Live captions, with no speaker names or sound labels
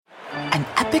An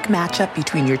epic matchup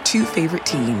between your two favorite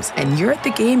teams, and you're at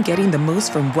the game getting the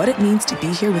most from what it means to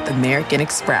be here with American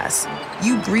Express.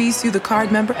 You breeze through the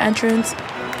card member entrance,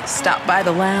 stop by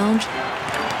the lounge.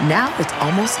 Now it's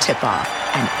almost tip-off,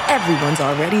 and everyone's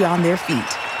already on their feet.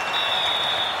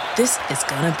 This is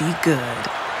gonna be good.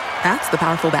 That's the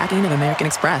powerful backing of American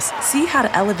Express. See how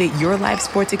to elevate your live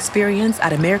sports experience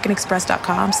at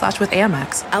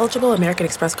americanexpress.com/withAmex. Eligible American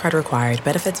Express card required.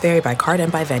 Benefits vary by card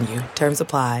and by venue. Terms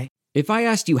apply. If I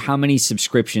asked you how many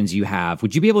subscriptions you have,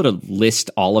 would you be able to list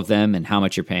all of them and how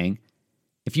much you're paying?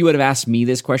 If you would have asked me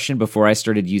this question before I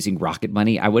started using Rocket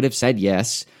Money, I would have said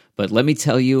yes. But let me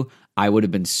tell you, I would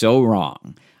have been so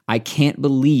wrong. I can't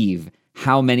believe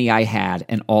how many I had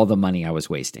and all the money I was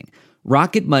wasting.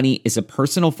 Rocket Money is a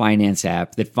personal finance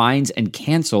app that finds and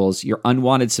cancels your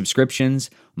unwanted subscriptions,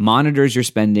 monitors your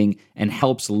spending, and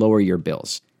helps lower your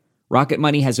bills. Rocket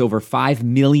Money has over 5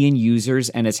 million users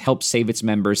and has helped save its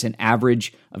members an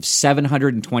average of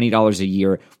 $720 a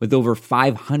year with over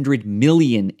 500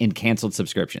 million in canceled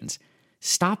subscriptions.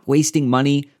 Stop wasting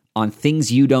money on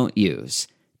things you don't use.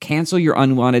 Cancel your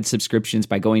unwanted subscriptions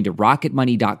by going to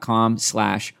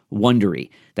rocketmoney.com/Wondery.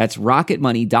 That's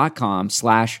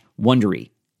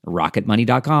rocketmoney.com/Wondery.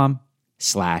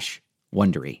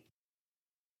 rocketmoney.com/Wondery.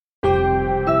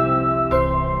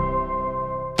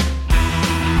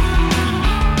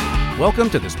 Welcome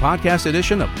to this podcast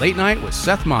edition of Late Night with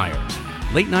Seth Meyers.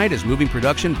 Late Night is moving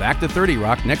production back to 30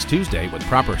 Rock next Tuesday with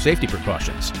proper safety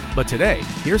precautions. But today,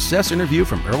 here's Seth's interview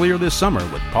from earlier this summer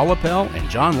with Paula Pell and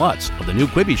John Lutz of the new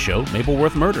Quibi show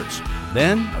Mapleworth Murders.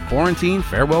 Then, a quarantine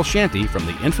farewell shanty from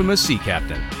the infamous sea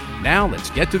captain. Now,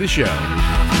 let's get to the show.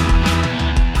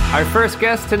 Our first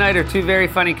guests tonight are two very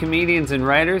funny comedians and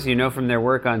writers you know from their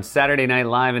work on Saturday Night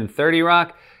Live and 30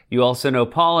 Rock. You also know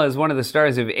Paula as one of the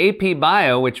stars of AP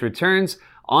Bio, which returns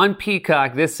on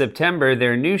Peacock this September.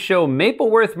 Their new show,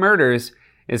 Mapleworth Murders,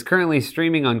 is currently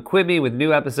streaming on Quibi with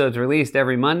new episodes released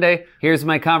every Monday. Here's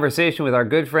my conversation with our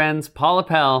good friends Paula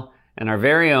Pell and our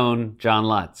very own John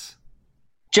Lutz.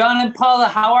 John and Paula,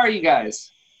 how are you guys?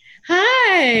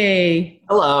 Hi.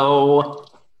 Hello.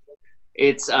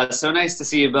 It's so nice to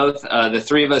see you both. The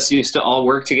three of us used to all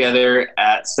work together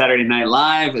at Saturday Night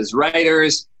Live as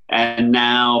writers. And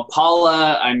now,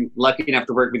 Paula, I'm lucky enough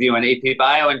to work with you on AP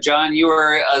Bio. And John, you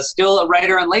are still a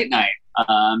writer on Late Night.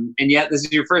 And yet this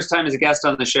is your first time as a guest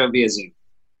on the show via Zoom.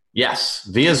 Yes,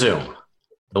 via Zoom.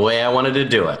 The way I wanted to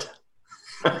do it.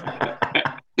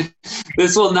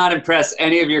 This will not impress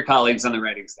any of your colleagues on the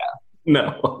writing staff.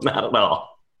 No, not at all.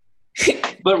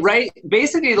 But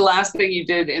basically the last thing you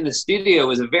did in the studio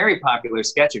was a very popular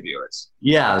sketch of yours.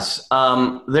 Yes.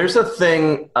 There's a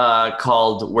thing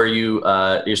called where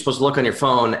you're supposed to look on your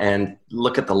phone and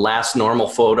look at the last normal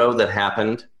photo that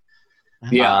happened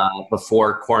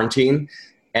before quarantine.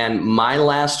 And my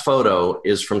last photo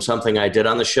is from something I did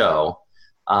on the show.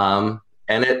 And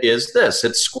it is this.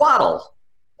 It's Squaddle.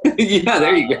 Yeah,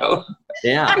 there you go.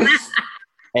 Yeah.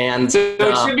 And so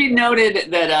it should be noted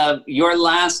that your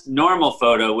last normal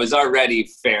photo was already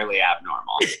fairly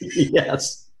abnormal.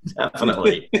 Yes,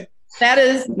 definitely. That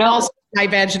is also my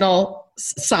vaginal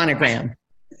sonogram.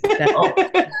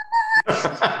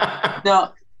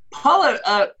 Now, Paula,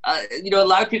 a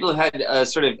lot of people have had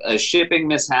sort of shipping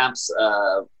mishaps,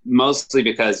 mostly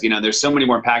because, there's so many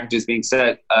more packages being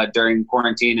sent during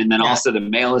quarantine, and then also the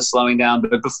mail is slowing down.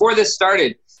 But before this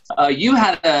started, you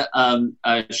had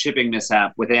a shipping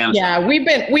mishap with Amazon. Yeah, we've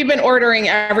been ordering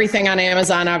everything on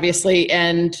Amazon, obviously,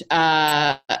 and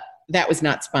that was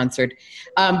not sponsored.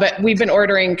 But we've been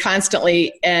ordering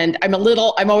constantly, and I'm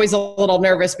always a little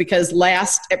nervous because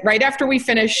right after we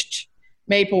finished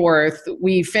Mapleworth,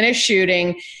 we finished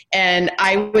shooting, and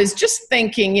I was just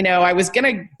thinking, I was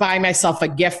going to buy myself a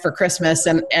gift for Christmas,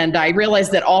 and I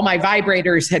realized that all my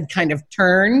vibrators had kind of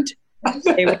turned.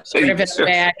 They were sort of in the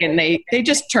bag, and they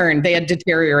just turned. They had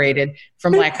deteriorated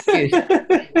from lack of use.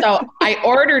 So I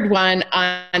ordered one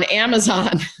on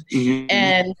Amazon,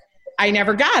 and I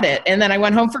never got it. And then I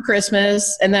went home for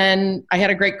Christmas, and then I had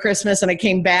a great Christmas, and I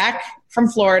came back from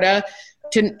Florida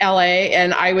to LA,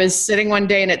 and I was sitting one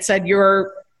day, and it said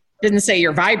didn't say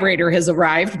your vibrator has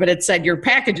arrived, but it said your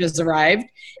package has arrived.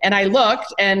 And I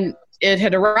looked, and it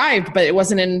had arrived, but it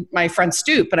wasn't in my front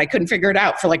stoop, but I couldn't figure it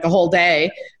out for like a whole day.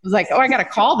 I was like, I got to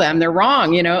call them. They're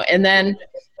wrong, And then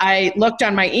I looked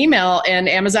on my email, and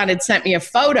Amazon had sent me a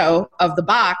photo of the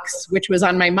box, which was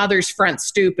on my mother's front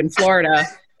stoop in Florida.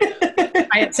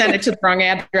 I had sent it to the wrong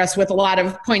address with a lot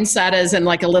of poinsettias and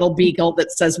like a little beagle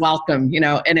that says welcome,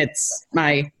 and it's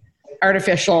my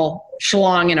artificial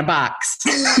schlong in a box.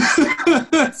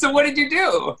 So what did you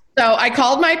do? So I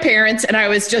called my parents, and I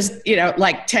was just,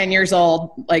 like 10 years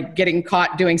old, like getting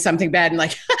caught doing something bad, and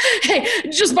like, hey,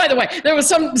 just by the way, there was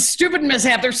some stupid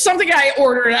mishap. There's something I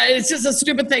ordered. It's just a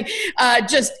stupid thing.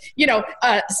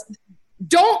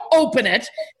 Don't open it.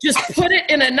 Just put it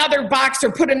in another box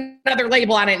or put another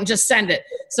label on it and just send it.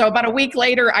 So about a week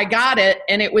later, I got it,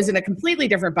 and it was in a completely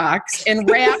different box and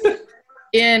wrapped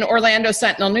in Orlando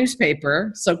Sentinel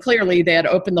newspaper. So clearly they had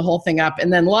opened the whole thing up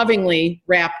and then lovingly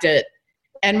wrapped it.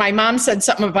 And my mom said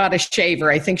something about a shaver.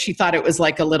 I think she thought it was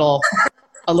like a little.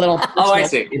 Oh, I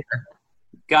see. Shaver.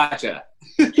 Gotcha.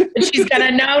 She's gonna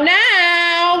know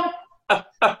now.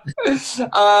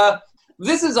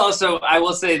 This is also, I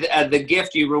will say, the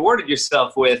gift you rewarded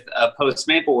yourself with post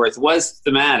Mapleworth was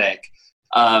thematic.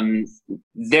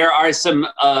 There are some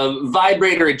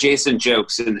vibrator adjacent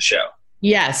jokes in the show.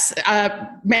 Yes.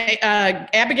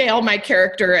 Abigail, my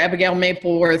character, Abigail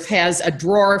Mapleworth, has a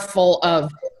drawer full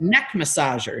of neck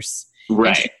massagers. Right.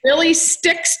 And she really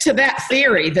sticks to that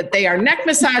theory that they are neck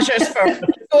massagers for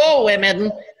mature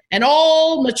women, and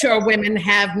all mature women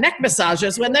have neck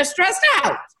massagers when they're stressed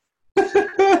out.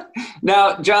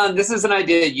 Now, John, this is an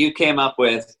idea you came up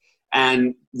with,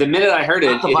 and the minute I heard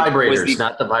not the vibrators.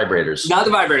 Not the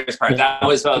vibrators part. That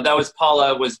was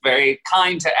Paula was very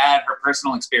kind to add her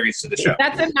personal experience to the show.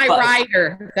 That's in my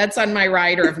rider. That's on my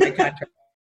rider of my contract.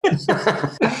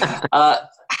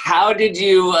 How did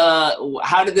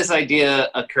this idea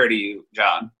occur to you,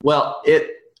 John? Well,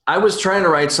 I was trying to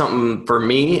write something for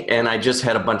me, and I just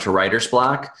had a bunch of writer's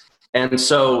block, and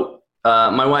so.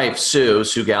 My wife, Sue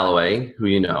Galloway, who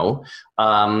you know,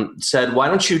 said, why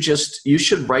don't you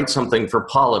should write something for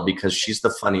Paula because she's the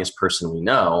funniest person we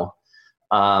know.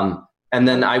 And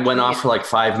then I went off for like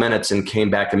 5 minutes and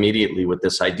came back immediately with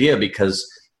this idea because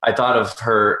I thought of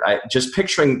her, just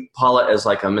picturing Paula as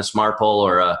like a Miss Marple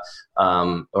or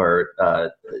a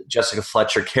Jessica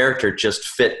Fletcher character just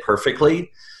fit perfectly.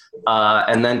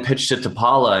 And then pitched it to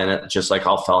Paula and it just like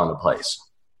all fell into place.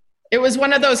 It was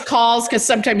one of those calls because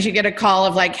sometimes you get a call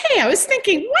of like, hey, I was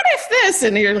thinking, what if this?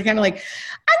 And you're kind of like,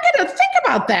 I'm going to think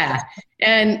about that.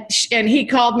 And he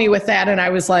called me with that. And I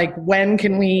was like, when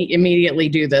can we immediately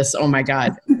do this? Oh, my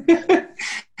God. And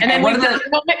then we found a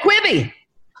home at Quibi.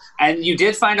 And you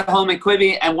did find a home at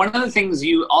Quibi. And one of the things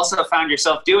you also found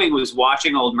yourself doing was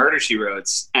watching old Murder, She Wrote.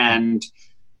 And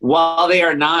while they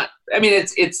are not, I mean,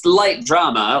 it's light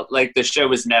drama. Like the show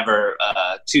was never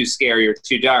too scary or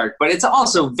too dark, but it's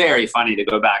also very funny to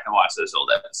go back and watch those old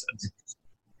episodes.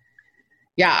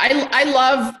 Yeah, I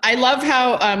love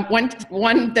how one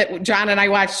that John and I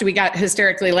watched, we got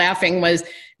hysterically laughing was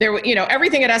there.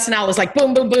 Everything at SNL is like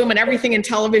boom, boom, boom, and everything in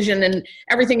television and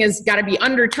everything has got to be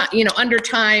under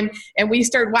time. And we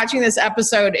started watching this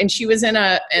episode, and she was in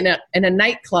a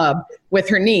nightclub with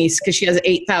her niece because she has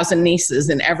 8,000 nieces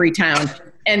in every town,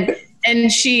 and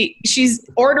she's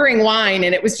ordering wine,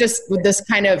 and it was just with this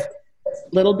kind of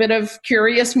little bit of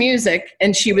curious music,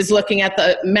 and she was looking at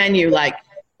the menu like.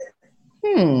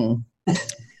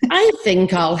 I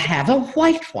think I'll have a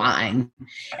white wine.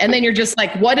 And then you're just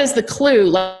like, what is the clue?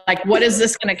 Like, what is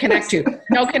this going to connect to?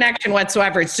 No connection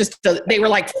whatsoever. It's just, they were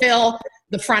like, Phil,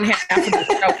 the front half of the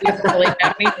show, we didn't really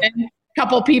have anything.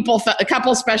 A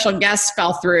couple special guests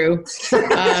fell through.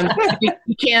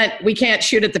 We can't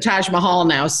shoot at the Taj Mahal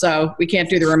now, so we can't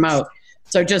do the remote.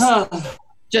 So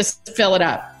just fill it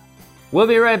up. We'll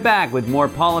be right back with more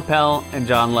Paula Pell and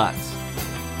John Lutz.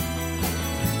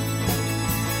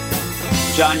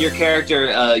 John, your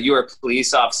character, you're a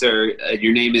police officer.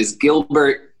 Your name is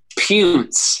Gilbert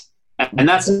Puntz. And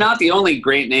that's not the only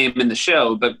great name in the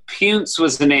show, but Puntz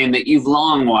was the name that you've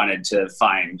long wanted to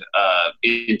find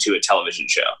into a television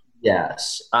show.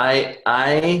 Yes.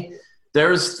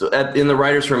 There's in the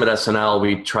writer's room at SNL,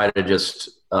 we try to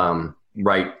just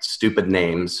write stupid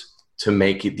names to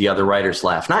make the other writers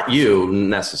laugh. Not you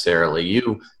necessarily.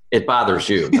 It bothers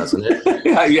you, doesn't it?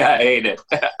 Yeah, I hate it.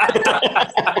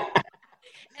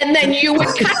 And then you would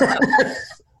cut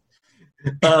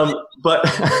them. But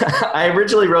I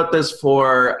originally wrote this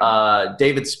for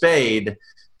David Spade,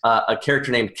 a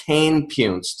character named Kane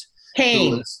Puntz.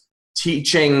 Kane. Who was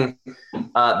teaching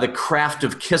the craft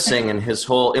of kissing, and his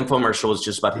whole infomercial was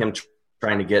just about him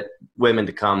trying to get women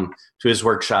to come to his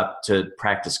workshop to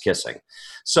practice kissing.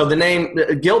 So the name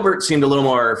Gilbert seemed a little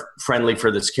more friendly for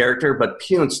this character, but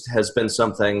Puntz has been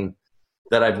something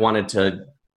that I've wanted to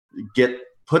get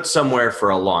put somewhere for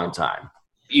a long time.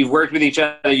 You've worked with each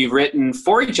other, you've written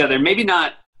for each other, maybe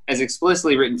not as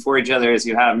explicitly written for each other as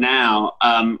you have now.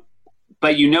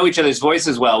 but you know each other's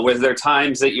voices well. Was there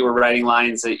times that you were writing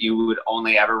lines that you would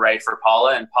only ever write for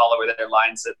Paula? And Paula, were there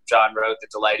lines that John wrote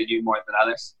that delighted you more than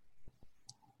others?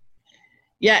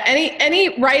 Yeah,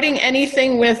 any writing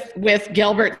anything with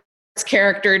Gilbert's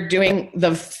character doing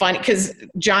the fun, because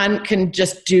John can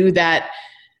just do that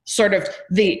sort of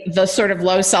the sort of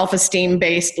low self-esteem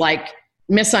based like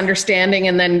misunderstanding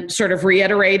and then sort of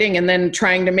reiterating and then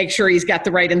trying to make sure he's got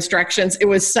the right instructions. It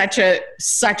was such a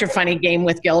funny game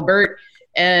with Gilbert,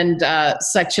 and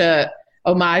such a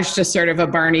homage to sort of a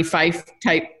Barney Fife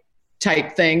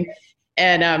type thing.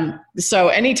 And so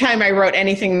anytime I wrote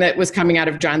anything that was coming out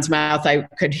of John's mouth, I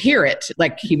could hear it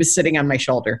like he was sitting on my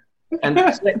shoulder. And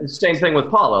same thing with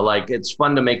Paula. Like, it's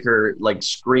fun to make her like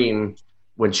scream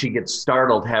when she gets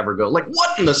startled, have her go like,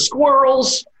 "What in the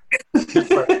squirrels?"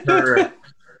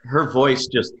 her voice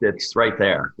just, it's right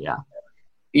there. Yeah.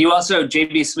 You also,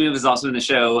 JB Smoove is also in the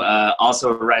show, also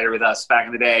a writer with us back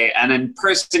in the day, and a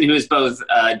person who is both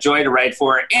a joy to write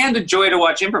for and a joy to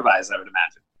watch improvise, I would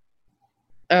imagine.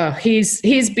 Oh,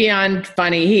 he's beyond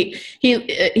funny.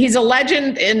 He's a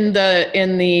legend in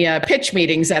the pitch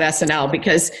meetings at SNL,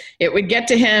 because it would get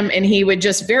to him and he would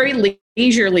just very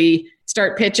leisurely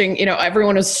start pitching. You know,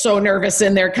 everyone was so nervous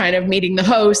in there kind of meeting the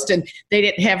host, and they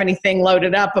didn't have anything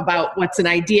loaded up about what's an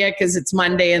idea because it's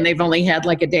Monday and they've only had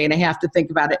like a day and a half to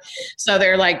think about it. So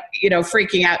they're like, you know,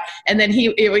 freaking out. And then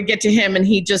it would get to him and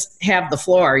he'd just have the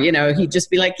floor, you know, he'd just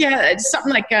be like, yeah, it's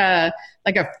something like a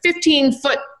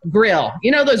 15-foot grill.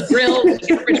 You know, those grills,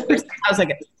 I was like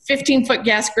a 15-foot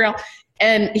gas grill.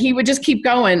 And he would just keep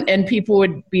going and people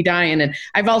would be dying. And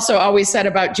I've also always said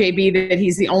about JB that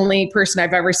he's the only person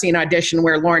I've ever seen audition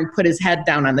where Lorne put his head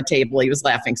down on the table. He was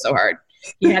laughing so hard.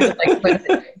 He had to like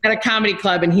at a comedy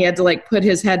club, and he had to like put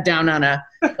his head down on a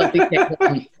table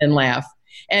and laugh.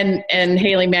 And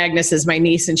Haley Magnus is my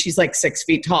niece, and she's like 6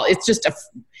 feet tall. It's just a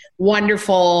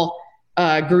wonderful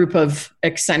group of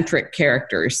eccentric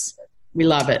characters. We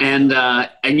love it. And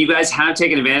you guys have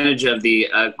taken advantage of the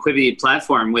Quibi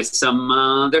platform with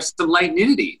there's some light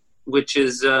nudity, which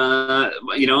is, I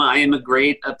am a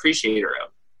great appreciator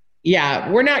of.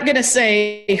 Yeah, we're not going to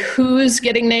say who's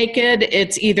getting naked.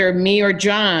 It's either me or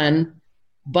John,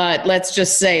 but let's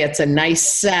just say it's a nice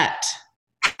set.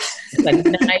 It's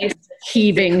a nice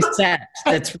heaving set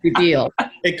that's revealed.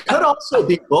 It could also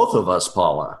be both of us,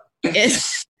 Paula.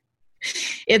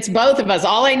 It's both of us.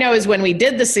 All I know is when we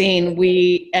did the scene,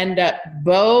 we end up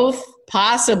both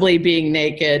possibly being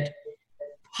naked,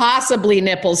 possibly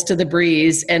nipples to the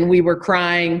breeze, and we were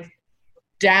crying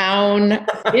down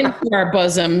into our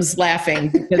bosoms laughing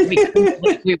because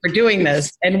we were doing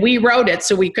this. And we wrote it,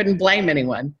 so we couldn't blame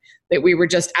anyone, that we were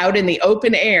just out in the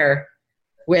open air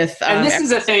with and this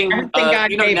is a thing,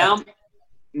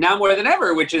 now more than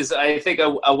ever, which is, I think,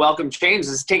 a welcome change.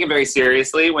 This is taken very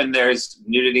seriously when there's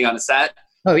nudity on the set.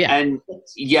 Oh, yeah. And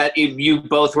yet you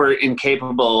both were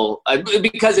incapable,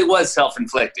 because it was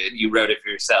self-inflicted. You wrote it for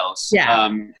yourselves. Yeah.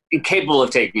 Incapable of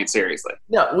taking it seriously.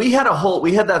 Yeah, we had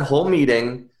that whole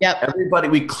meeting. Yep. Everybody,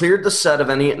 we cleared the set of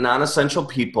any non-essential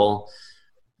people.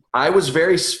 I was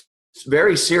very,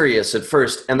 very serious at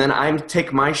first, and then I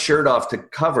take my shirt off to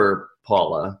cover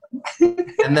Paula,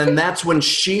 and then that's when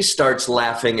she starts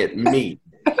laughing at me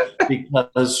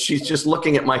because she's just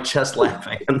looking at my chest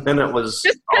laughing, and then it was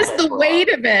just because the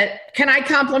weight of it. Can I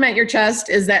compliment your chest?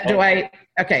 Is that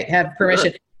have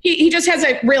permission? He just has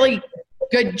a really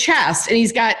good chest, and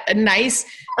he's got a nice,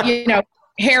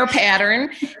 hair pattern,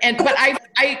 but I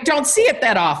don't see it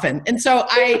that often, and so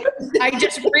I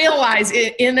just realized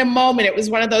in a moment, it was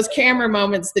one of those camera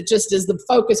moments that just is the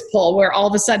focus pull, where all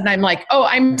of a sudden I'm like, oh,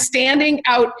 I'm standing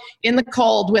out in the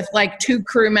cold with like 2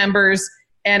 crew members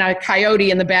and a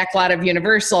coyote in the back lot of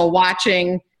Universal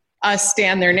watching us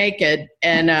stand there naked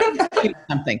and do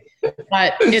something.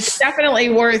 But it's definitely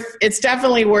worth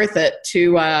it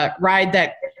to ride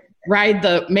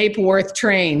the Mapleworth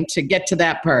train to get to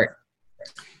that part.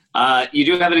 You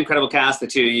do have an incredible cast, the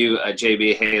two of you,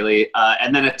 JB, Haley,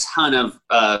 and then a ton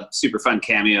of super fun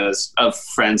cameos of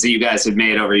friends that you guys have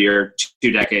made over your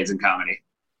 2 decades in comedy.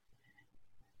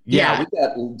 Yeah, we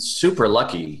got super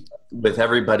lucky with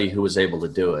everybody who was able to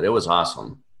do it. It was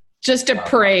awesome. Just a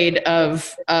parade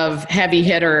of heavy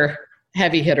hitter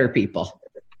people.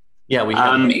 Yeah, we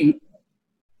had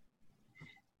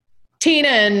Tina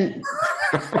and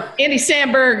Andy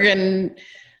Samberg and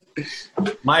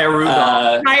Maya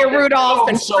Rudolph,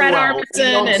 and Fred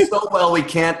Armisen, and so well we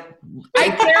can't.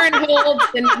 Ike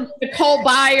Barinholtz and Nicole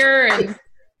Byer, and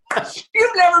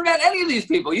you've never met any of these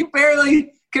people. You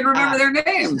barely can remember their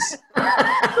names.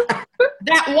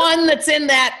 That one that's in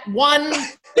that one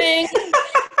thing.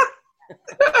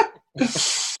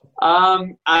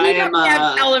 I am. don't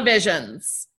have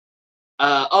televisions.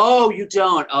 Oh, you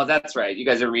don't. Oh, that's right. You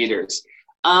guys are readers.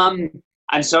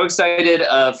 I'm so excited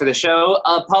for the show.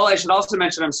 Paul, I should also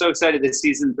mention I'm so excited that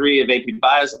season 3 of AP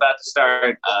Bio is about to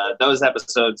start. Those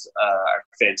episodes are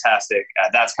fantastic.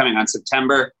 That's coming on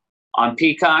September on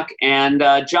Peacock. And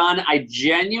John,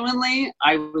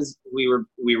 we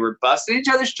were busting each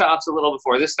other's chops a little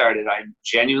before this started. I'm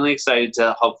genuinely excited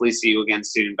to hopefully see you again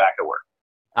soon back at work.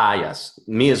 Yes,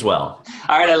 me as well.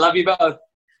 All right, I love you both.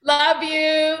 Love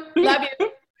you. Love you.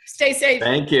 Stay safe.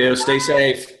 Thank you. Stay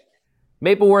safe.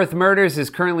 Mapleworth Murders is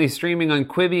currently streaming on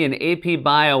Quibi, and AP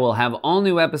Bio will have all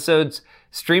new episodes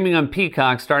streaming on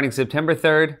Peacock starting September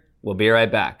 3rd. We'll be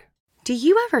right back. Do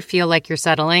you ever feel like you're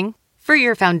settling? For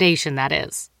your foundation, that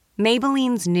is.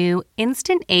 Maybelline's new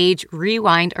Instant Age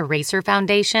Rewind Eraser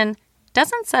Foundation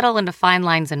doesn't settle into fine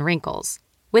lines and wrinkles.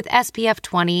 With SPF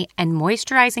 20 and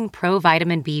moisturizing Pro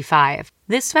Vitamin B5,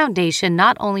 this foundation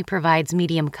not only provides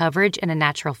medium coverage and a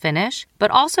natural finish,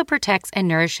 but also protects and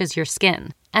nourishes your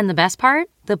skin. And the best part?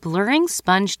 The blurring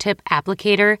sponge tip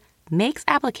applicator makes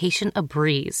application a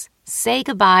breeze. Say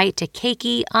goodbye to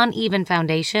cakey, uneven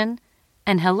foundation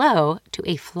and hello to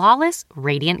a flawless,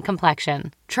 radiant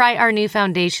complexion. Try our new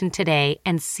foundation today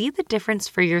and see the difference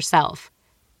for yourself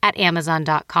at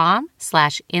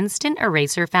Amazon.com/Instant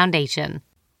Eraser Foundation.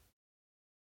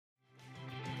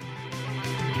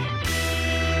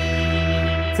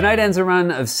 Tonight ends a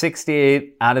run of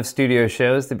 68 out-of-studio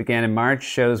shows that began in March,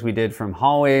 shows we did from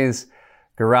hallways,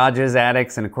 garages,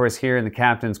 attics, and of course here in the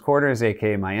captain's quarters,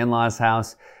 aka my in-laws'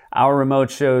 house. Our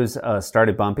remote shows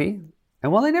started bumpy,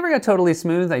 and while they never got totally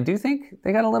smooth, I do think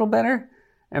they got a little better.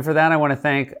 And for that, I want to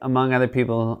thank, among other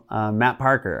people, Matt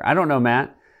Parker. I don't know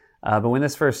Matt, but when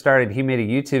this first started, he made a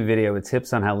YouTube video with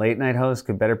tips on how late-night hosts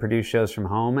could better produce shows from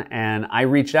home, and I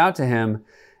reached out to him,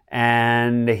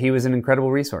 and he was an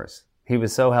incredible resource. He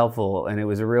was so helpful, and it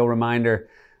was a real reminder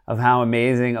of how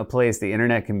amazing a place the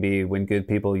internet can be when good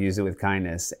people use it with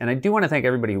kindness. And I do want to thank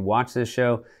everybody who watched this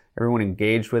show, everyone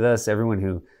engaged with us, everyone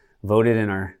who voted in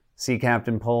our Sea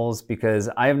Captain polls, because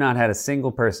I have not had a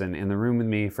single person in the room with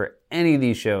me for any of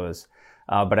these shows,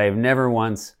 but I have never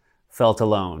once felt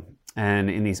alone. And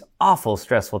in these awful,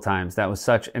 stressful times, that was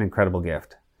such an incredible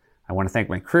gift. I want to thank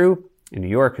my crew in New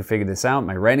York who figured this out,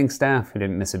 my writing staff who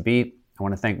didn't miss a beat. I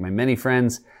want to thank my many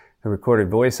friends who recorded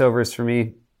voiceovers for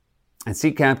me. And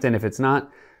Sea Captain, if it's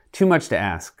not too much to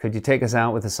ask, could you take us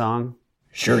out with a song?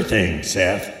 Sure thing,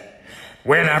 Seth.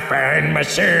 When I find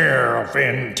myself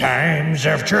in times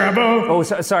of trouble. Oh,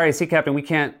 sorry, Sea Captain, we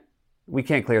can't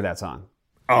clear that song.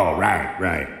 Oh,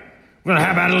 right. Well,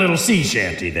 how about a little sea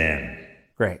shanty then?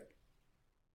 Great.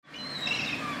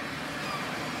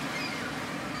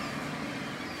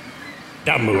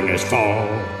 The moon is full,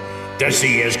 the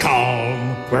sea is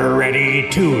calm, we're ready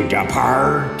to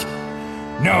depart.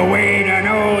 No way to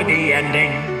know the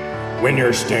ending when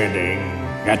you're standing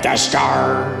at the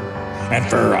start. And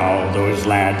for all those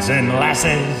lads and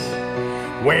lasses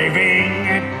waving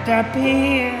at the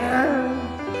pier,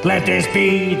 let this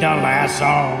be the last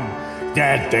song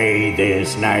that they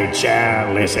this night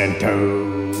shall listen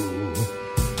to.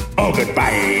 Oh,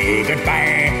 goodbye,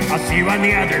 I'll see you on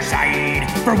the other side.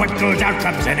 For what goes out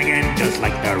comes in again, just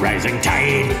like the rising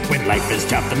tide. When life is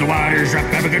tough and the water's rough,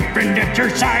 have a good friend at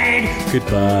your side.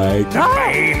 Goodbye,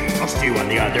 I'll see you on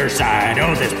the other side.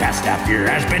 Oh, this past half year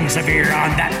has been severe,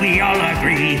 on that we all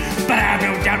agree. But I have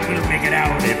no doubt we'll make it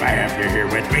out if I have you here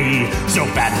with me. So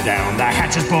batten down the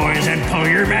hatches, boys, and pull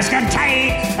your mask on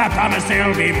tight. I promise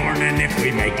there'll be morning if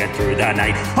we make it through the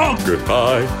night. Oh,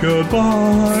 goodbye.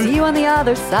 See you on the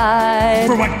other side.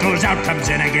 For what goes out comes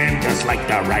in again, just like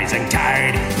the rising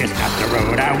tide. It's not the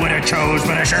road I would have chose,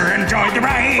 but I sure enjoyed the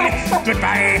ride.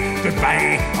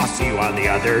 Goodbye, I'll see you on the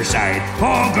other side.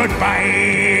 Oh,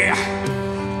 goodbye.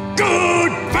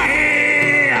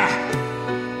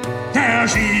 I'll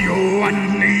see you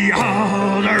on the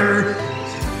other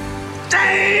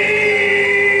side.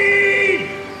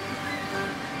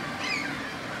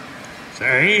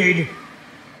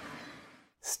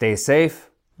 Stay safe.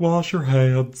 Wash your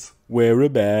hands. Wear a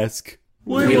mask.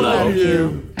 We love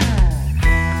you.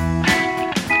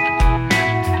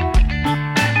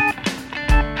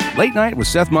 Late Night with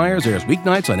Seth Meyers airs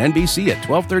weeknights on NBC at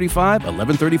 12:35,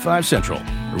 11:35 Central.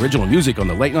 Original music on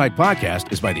the Late Night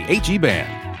podcast is by the HE Band.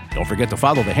 Don't forget to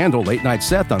follow the handle Late Night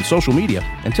Seth on social media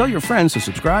and tell your friends to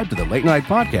subscribe to the Late Night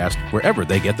podcast wherever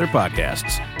they get their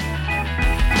podcasts.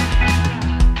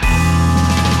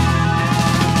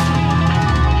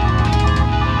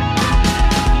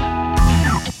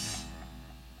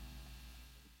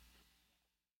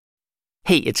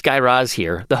 Hey, it's Guy Raz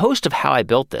here, the host of How I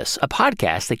Built This, a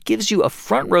podcast that gives you a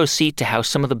front row seat to how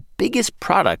some of the biggest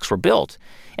products were built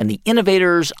and the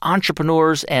innovators,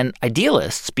 entrepreneurs, and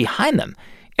idealists behind them.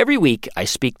 Every week, I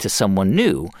speak to someone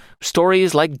new.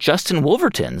 Stories like Justin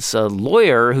Wolverton's, a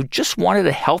lawyer who just wanted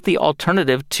a healthy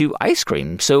alternative to ice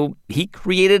cream, so he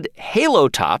created Halo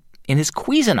Top in his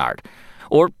Cuisinart.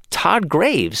 Or Todd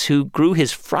Graves, who grew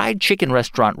his fried chicken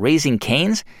restaurant Raising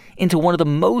Cane's into one of the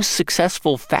most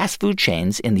successful fast food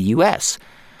chains in the U.S.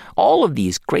 All of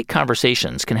these great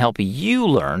conversations can help you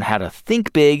learn how to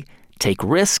think big, take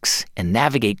risks, and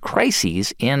navigate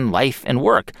crises in life and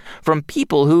work from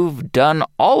people who've done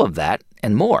all of that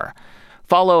and more.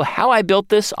 Follow How I Built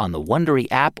This on the Wondery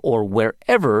app or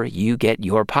wherever you get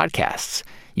your podcasts.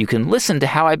 You can listen to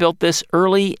How I Built This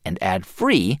early and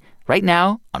ad-free right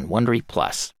now on Wondery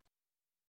Plus.